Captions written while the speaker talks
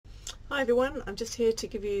Hi everyone, I'm just here to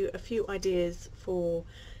give you a few ideas for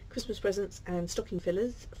Christmas presents and stocking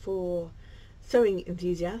fillers for sewing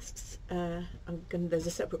enthusiasts. There's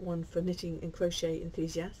a separate one for knitting and crochet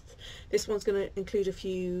enthusiasts. This one's going to include a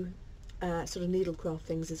few sort of needlecraft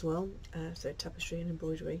things as well, so tapestry and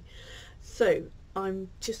embroidery. So I'm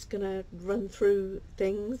just going to run through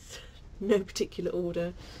things, no particular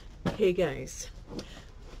order. Here goes.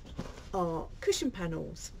 Our cushion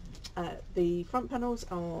panels. The front panels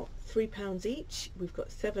are £3 each. We've got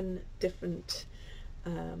 7 different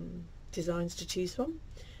designs to choose from.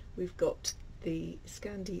 We've got the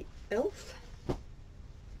Scandi Elf.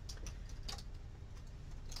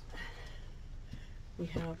 We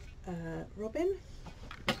have Robin,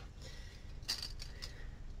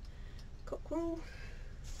 Cockerel,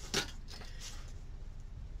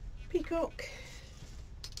 Peacock,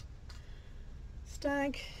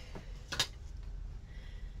 Stag,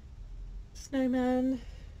 Snowman,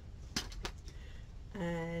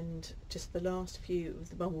 and just the last few of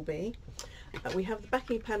the Bumblebee. We have the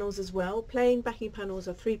backing panels as well. Plain backing panels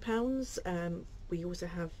are £3. We also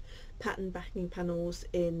have pattern backing panels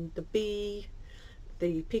in the bee,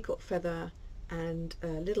 the peacock feather, and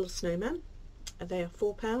little snowman. They are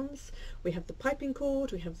 £4. We have the piping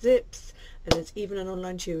cord, we have zips, and there's even an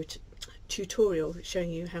online tutorial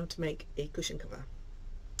showing you how to make a cushion cover.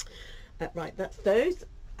 Right, that's those.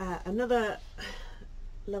 Another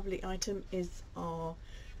lovely item is our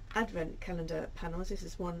advent calendar panels. This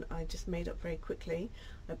is one I just made up very quickly.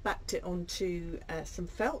 I backed it onto some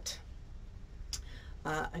felt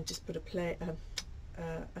and just put a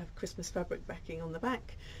Christmas fabric backing on the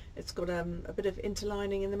back. It's got a bit of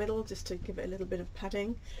interlining in the middle just to give it a little bit of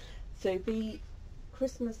padding. So the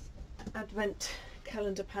Christmas advent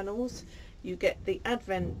calendar panels, you get the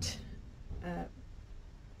advent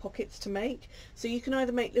pockets to make, so you can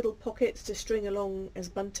either make little pockets to string along as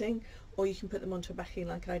bunting, or you can put them onto a backing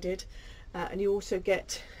like I did, and you also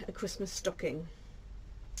get a Christmas stocking,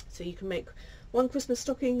 so you can make one Christmas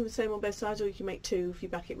stocking the same on both sides, or you can make 2 if you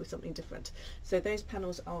back it with something different. So those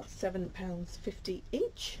panels are £7.50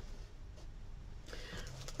 each.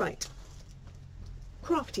 Right,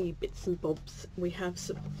 crafty bits and bobs. We have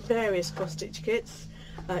some various cross stitch kits.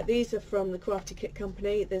 These are from the Crafty Kit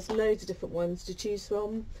Company. There's loads of different ones to choose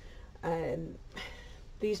from.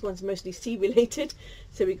 These ones are mostly sea related,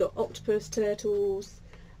 so we got octopus, turtles,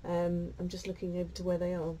 I'm just looking over to where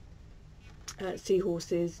they are,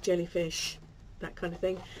 seahorses, jellyfish, that kind of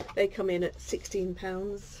thing. They come in at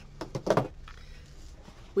 £16.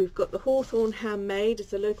 We've got the Hawthorn Handmade.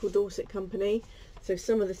 It's a local Dorset company, so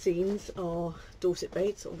some of the scenes are Dorset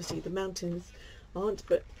based. Obviously the mountains aren't,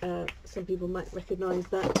 but some people might recognise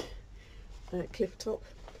that cliff top.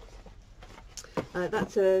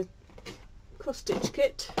 That's a cross-stitch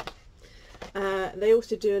kit. They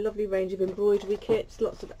also do a lovely range of embroidery kits,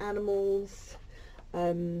 lots of animals,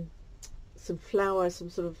 some flowers, some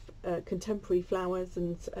sort of contemporary flowers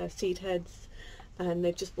and seed heads, and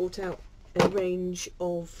they've just brought out a range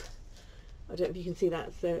of, I don't know if you can see that,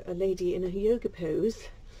 it's a lady in a yoga pose.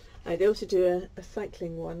 They also do a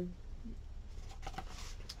cycling one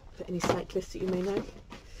for any cyclists that you may know.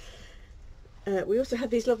 We also have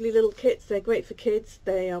these lovely little kits. They're great for kids.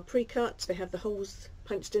 They are pre-cut, they have the holes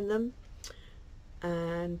punched in them,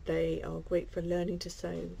 and they are great for learning to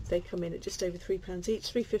sew. They come in at just over £3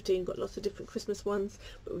 each, £3.15. Got lots of different Christmas ones,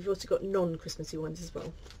 but we've also got non-Christmassy ones as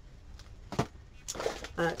well.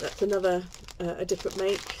 That's another a different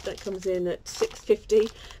make that comes in at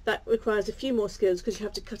 £6.50. That requires a few more skills because you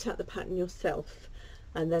have to cut out the pattern yourself,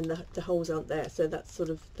 and then the holes aren't there, so that's sort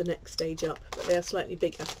of the next stage up, but they are slightly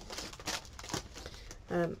bigger.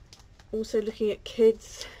 Also looking at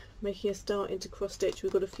kids making a start into cross stitch,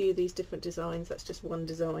 we've got a few of these different designs. That's just one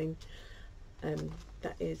design.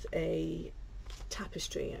 That is a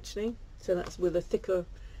tapestry actually, so that's with a thicker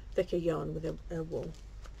yarn with a wool.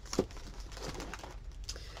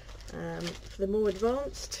 For the more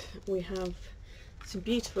advanced, we have some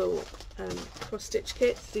beautiful cross stitch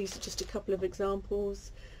kits. These are just a couple of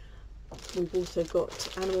examples. We've also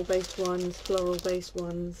got animal based ones, floral based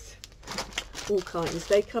ones, all kinds.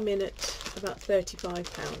 They come in at about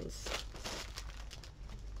 £35.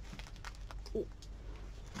 Ooh.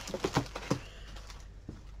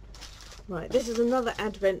 Right, this is another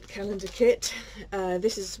advent calendar kit.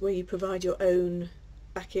 This is where you provide your own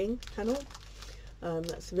backing panel.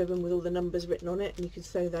 That's a ribbon with all the numbers written on it, and you can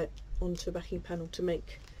sew that onto a backing panel to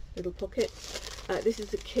make little pockets. This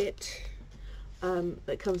is a kit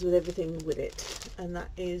that comes with everything with it, and that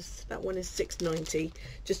one is £6.90.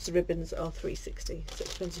 Just the ribbons are £3.60. So it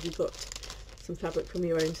depends if you've got some fabric from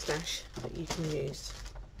your own stash that you can use.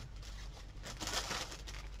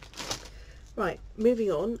 Right,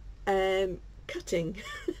 moving on, cutting.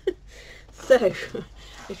 So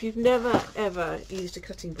if you've never ever used a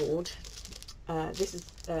cutting board, this is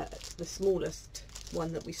the smallest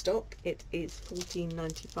one that we stock. It is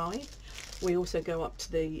 $14.95. We also go up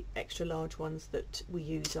to the extra large ones that we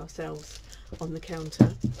use ourselves on the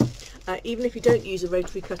counter. Even if you don't use a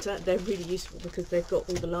rotary cutter, they're really useful because they've got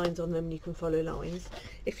all the lines on them and you can follow lines.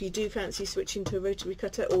 If you do fancy switching to a rotary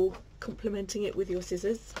cutter or complementing it with your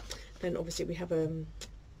scissors, then obviously we have a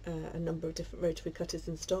number of different rotary cutters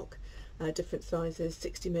in stock, different sizes,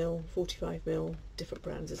 60mm, 45mm, different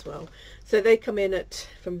brands as well. So they come in at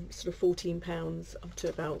from sort of £14 up to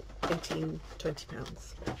about £18, £20.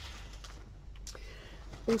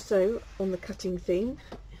 Also on the cutting theme,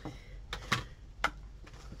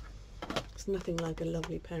 it's nothing like a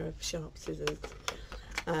lovely pair of sharp scissors.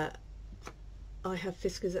 I have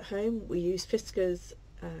Fiskars at home. We use Fiskars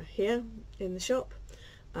here in the shop.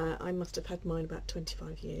 I must have had mine about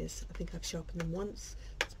 25 years. I think I've sharpened them once.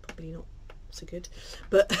 It's probably not so good,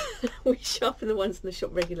 but we sharpen the ones in the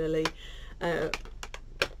shop regularly. They're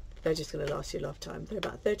just going to last you a lifetime. They're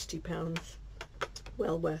about £32,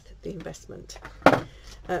 well worth the investment.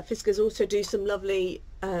 Fiskars also do some lovely,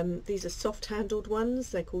 these are soft handled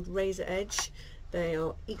ones. They're called Razor Edge. They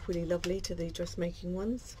are equally lovely to the dressmaking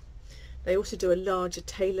ones. They also do a larger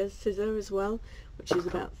tailor's scissor as well, which is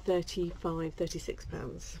about £35,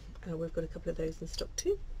 £36. We've got a couple of those in stock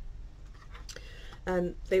too.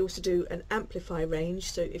 They also do an amplify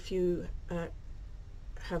range, so if you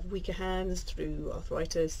have weaker hands through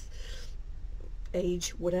arthritis,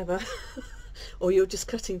 age, whatever, or you're just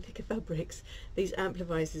cutting thicker fabrics, these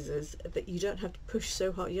amplify scissors that you don't have to push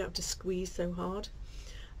so hard, you don't have to squeeze so hard.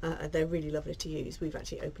 They're really lovely to use. We've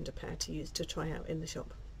actually opened a pair to use to try out in the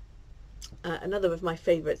shop. Another of my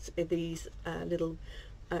favourites are these little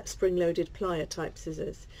spring-loaded plier type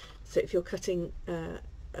scissors. So if you're cutting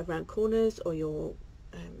around corners, or you're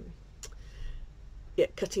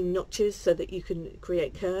cutting notches so that you can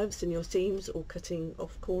create curves in your seams, or cutting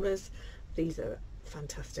off corners, these are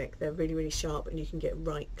fantastic. They're really, really sharp and you can get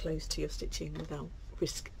right close to your stitching without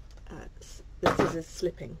risk the scissors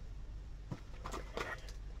slipping.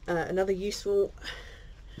 Another useful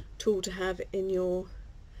tool to have in your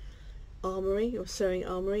armoury, your sewing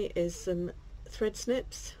armoury, is some thread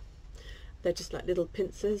snips. They're just like little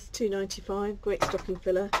pincers, £2.95, great stocking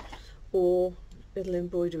filler, or little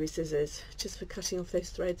embroidery scissors just for cutting off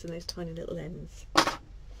those threads and those tiny little ends.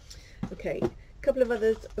 Okay, a couple of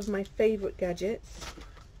others of my favourite gadgets.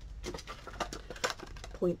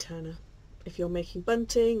 Point turner. If you're making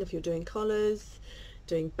bunting, if you're doing collars,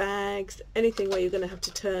 doing bags, anything where you're going to have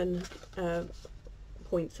to turn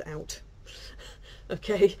points out.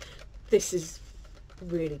 Okay, this is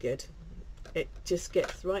really good. It just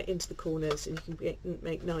gets right into the corners and you can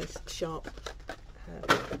make nice sharp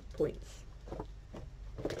points.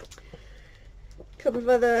 A couple of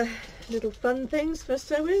other little fun things for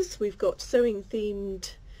sewers. We've got sewing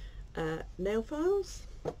themed nail files,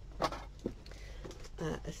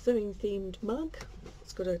 a sewing themed mug.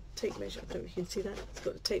 It's got a tape measure, I don't know if you can see that. It's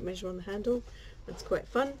got a tape measure on the handle. That's quite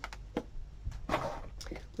fun.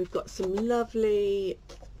 We've got some lovely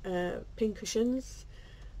pin cushions.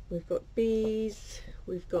 We've got bees,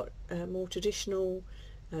 we've got more traditional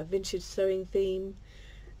vintage sewing theme,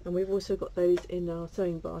 and we've also got those in our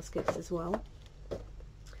sewing baskets as well.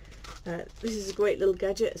 This is a great little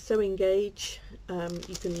gadget, a sewing gauge.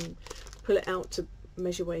 You can pull it out to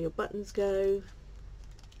measure where your buttons go.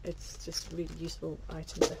 It's just a really useful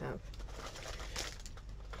item to have.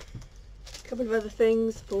 A couple of other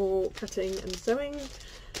things for cutting and sewing.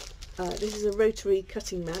 This is a rotary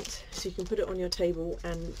cutting mat, so you can put it on your table,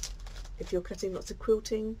 and if you're cutting lots of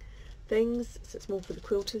quilting things, so it's more for the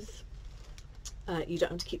quilters, you don't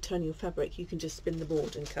have to keep turning your fabric, you can just spin the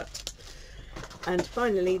board and cut. And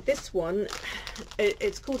finally, this one,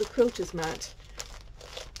 it's called a quilter's mat.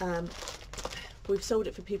 We've sold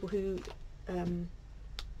it for people who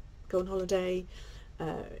go on holiday,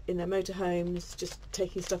 in their motorhomes, just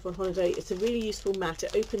taking stuff on holiday. It's a really useful mat.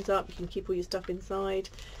 It opens up, you can keep all your stuff inside.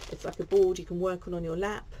 It's like a board you can work on your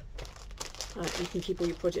lap. You can keep all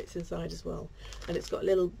your projects inside as well. And it's got a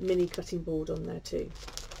little mini cutting board on there too.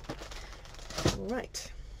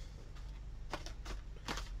 Alright.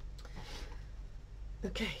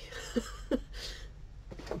 Okay.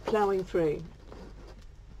 I'm ploughing through.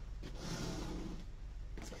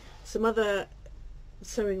 Some other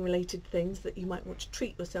sewing related things that you might want to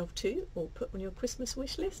treat yourself to or put on your Christmas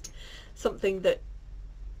wish list. Something that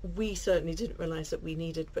we certainly didn't realise that we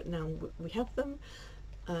needed, but now we have them.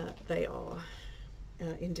 They are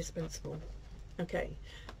indispensable. Okay,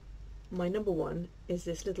 my number one is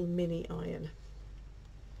this little mini iron.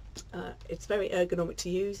 It's very ergonomic to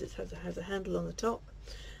use. It has a handle on the top.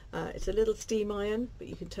 It's a little steam iron, but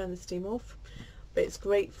you can turn the steam off. But it's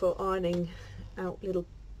great for ironing out little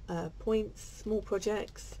points, small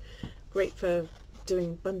projects. Great for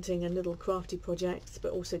doing bunting and little crafty projects,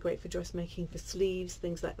 but also great for dressmaking, for sleeves,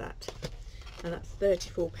 things like that. And that's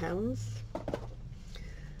 £34.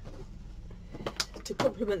 To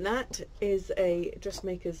complement that is a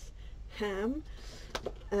dressmaker's ham,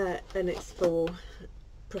 and it's for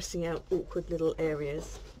pressing out awkward little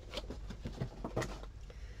areas.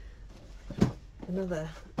 Another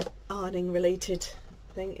ironing related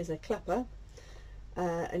thing is a clapper,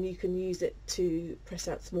 and you can use it to press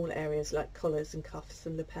out smaller areas like collars and cuffs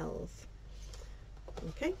and lapels.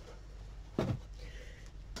 Okay,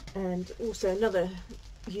 and also another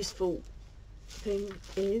useful thing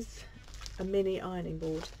is a mini ironing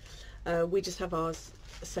board. We just have ours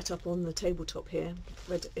set up on the tabletop here,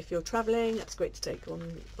 but if you're travelling, that's great to take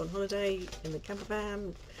on holiday in the camper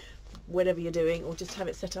van, whatever you're doing, or just have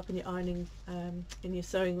it set up in your ironing in your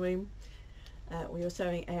sewing room or your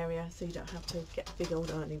sewing area, so you don't have to get a big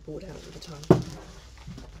old ironing board out all the time.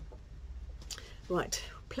 Right,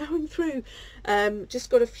 ploughing through. Just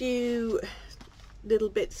got a few little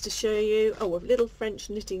bits to show you. Oh, a little French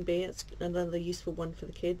knitting bee. It's another useful one for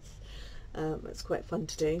the kids. It's quite fun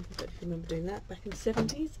to do. I don't know if you remember doing that back in the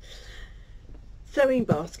 70s. Sewing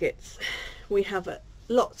baskets. We have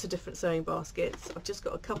lots of different sewing baskets. I've just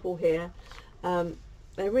got a couple here.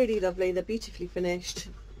 They're really lovely. They're beautifully finished.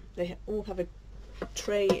 They all have a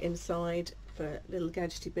tray inside for little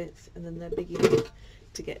gadgety bits, and then they're big enough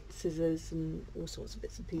to get scissors and all sorts of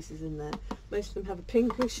bits and pieces in there. Most of them have a pin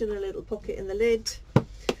cushion, a little pocket in the lid.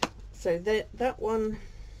 So that one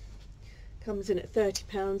comes in at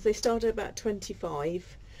 £30. They start at about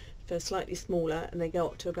 25 for slightly smaller, and they go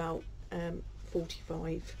up to about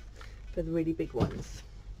 45 for the really big ones.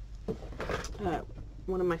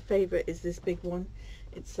 One of my favourite is this big one.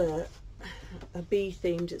 It's a bee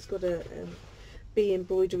themed. It's got a bee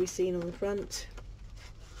embroidery scene on the front.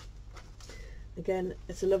 Again,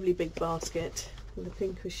 it's a lovely big basket with a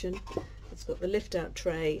pin cushion. It's got the lift out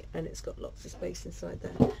tray, and it's got lots of space inside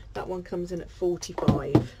there. That one comes in at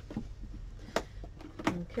 45.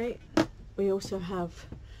 Okay, we also have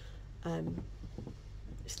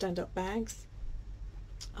stand-up bags.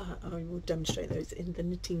 I will demonstrate those in the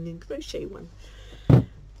knitting and crochet one.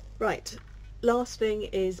 Right, last thing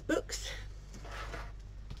is books.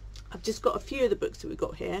 I've just got a few of the books that we've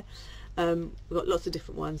got here. We've got lots of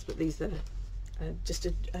different ones, but these are just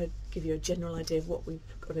to give you a general idea of what we've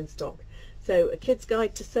got in stock. So a kid's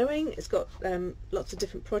guide to sewing. It's got lots of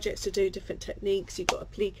different projects to do, different techniques. You've got a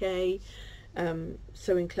plique,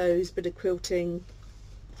 sewing clothes, bit of quilting.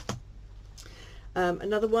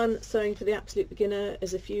 Another one, sewing for the absolute beginner.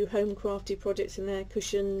 There's a few home crafty projects in there,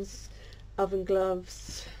 cushions, oven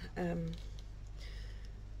gloves,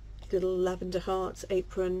 little lavender hearts,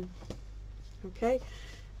 apron. Okay,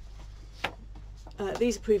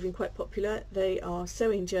 these are proving quite popular. They are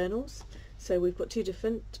sewing journals, so we've got two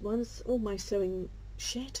different ones. All My Sewing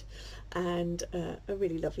Shed, and a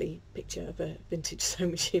really lovely picture of a vintage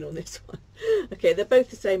sewing machine on this one. Okay, they're both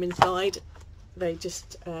the same inside. They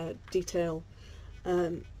just detail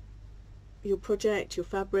your project, your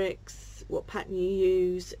fabrics, what pattern you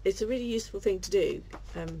use. It's a really useful thing to do,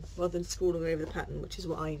 rather than scrawling over the pattern, which is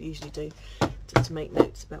what I usually do, just to make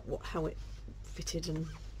notes about how it fitted and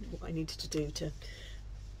what I needed to do to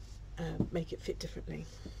make it fit differently.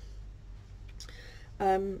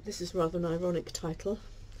 This is rather an ironic title,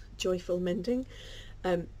 Joyful Mending.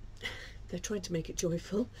 They're trying to make it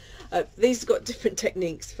joyful. These have got different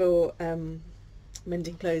techniques for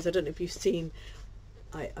mending clothes. I don't know if you've seen,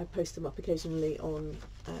 I post them up occasionally on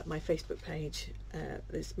my Facebook page.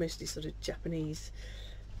 There's mostly sort of Japanese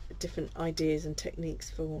different ideas and techniques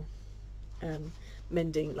for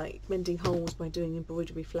mending, like mending holes by doing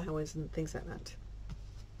embroidery flowers and things like that.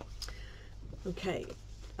 Okay,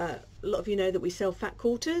 a lot of you know that we sell fat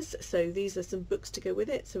quarters, so these are some books to go with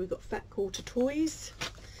it. So we've got fat quarter toys.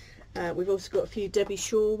 We've also got a few Debbie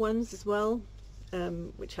Shaw ones as well,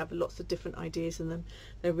 which have lots of different ideas in them.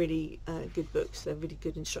 They're really good books. They're really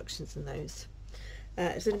good instructions in those.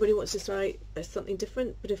 If anybody wants to try something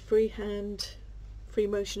different, bit of free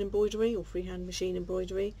motion embroidery or freehand machine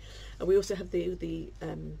embroidery, and we also have the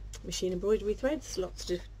machine embroidery threads, lots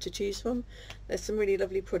to choose from. There's some really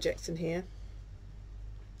lovely projects in here.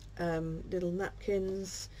 Little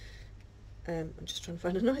napkins. I'm just trying to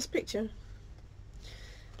find a nice picture.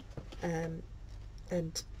 And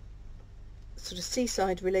sort of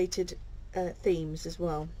seaside related themes as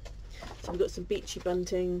well. So we've got some beachy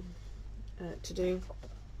bunting, to do.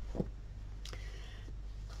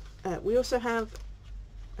 We also have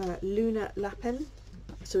Luna Lapin.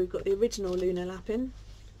 So we've got the original Luna Lapin,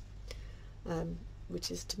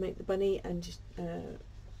 which is to make the bunny and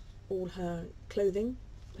all her clothing,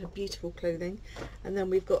 her beautiful clothing, and then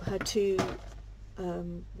we've got her two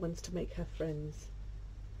ones to make her friends.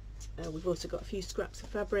 We've also got a few scraps of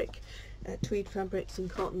fabric, tweed fabrics and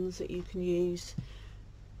cottons that you can use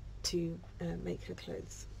to make her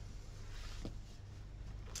clothes.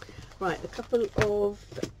 Right, a couple of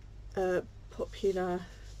popular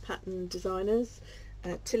pattern designers,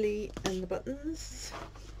 Tilly and the Buttons.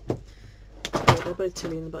 Oh, they're both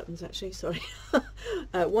Tilly and the Buttons actually, sorry.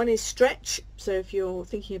 One is Stretch, so if you're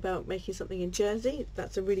thinking about making something in jersey,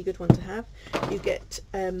 that's a really good one to have. You get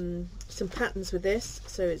some patterns with this,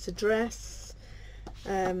 so it's a dress,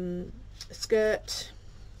 a skirt,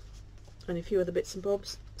 and a few other bits and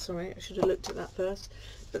bobs. Sorry, I should have looked at that first,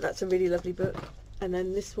 but that's a really lovely book. And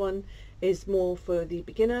then this one is more for the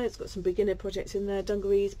beginner. It's got some beginner projects in there,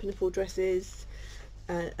 dungarees, pinafore dresses,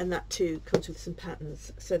 and that too comes with some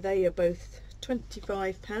patterns. So they are both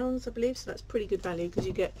 £25, I believe, so that's pretty good value because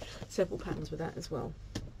you get several patterns with that as well.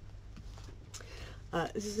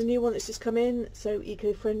 This is a new one that's just come in, so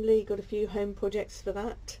eco-friendly, got a few home projects for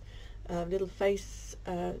that. Little face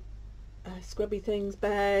scrubby things,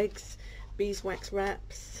 bags, beeswax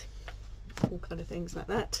wraps, all kind of things like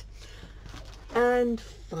that. And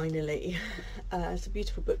finally, it's a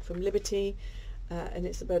beautiful book from Liberty, and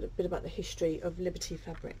it's about a bit about the history of Liberty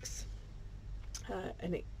fabrics,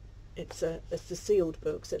 and it's a sealed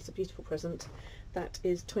book, so it's a beautiful present. That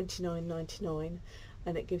is £29.99,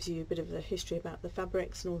 and it gives you a bit of the history about the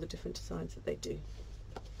fabrics and all the different designs that they do.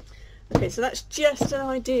 Okay, so that's just an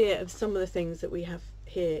idea of some of the things that we have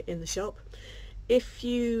here in the shop. If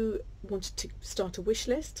you wanted to start a wish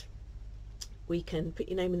list, we can put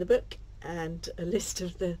your name in the book and a list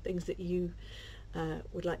of the things that you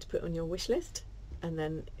would like to put on your wish list, and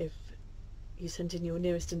then if you send in your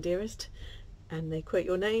nearest and dearest and they quote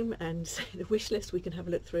your name and say the wish list, we can have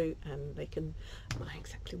a look through and they can buy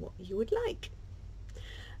exactly what you would like.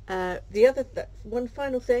 One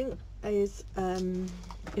final thing is,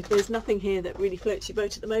 if there's nothing here that really floats your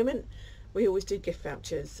boat at the moment, we always do gift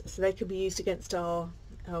vouchers, so they can be used against our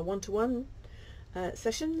one-to-one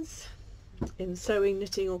sessions in sewing,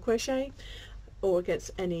 knitting or crochet, or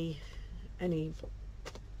against any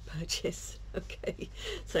purchase. Okay,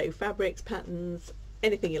 so fabrics, patterns,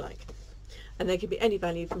 anything you like, and they can be any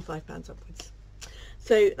value from £5 upwards.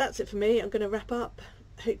 So that's it for me. I'm going to wrap up.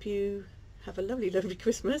 Hope you have a lovely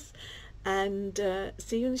Christmas, and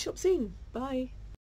see you in the shop soon. Bye.